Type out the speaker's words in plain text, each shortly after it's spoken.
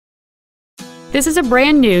This is a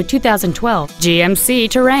brand new 2012 GMC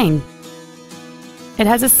Terrain. It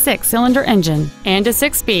has a 6-cylinder engine and a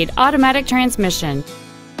 6-speed automatic transmission.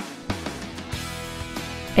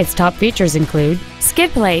 Its top features include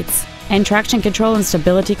skid plates and traction control and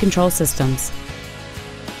stability control systems.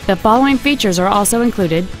 The following features are also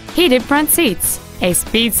included: heated front seats, a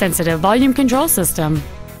speed-sensitive volume control system,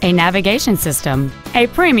 a navigation system, a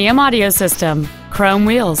premium audio system, chrome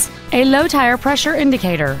wheels, a low tire pressure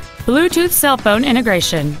indicator, Bluetooth cell phone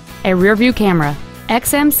integration, a rear-view camera,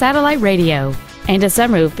 XM satellite radio, and a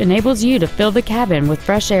sunroof enables you to fill the cabin with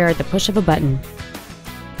fresh air at the push of a button.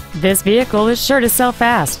 This vehicle is sure to sell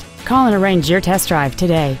fast. Call and arrange your test drive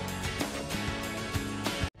today.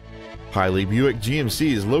 Hiley Buick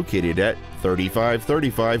GMC is located at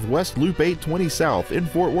 3535 West Loop 820 South in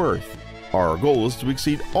Fort Worth. Our goal is to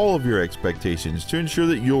exceed all of your expectations to ensure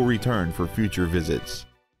that you'll return for future visits.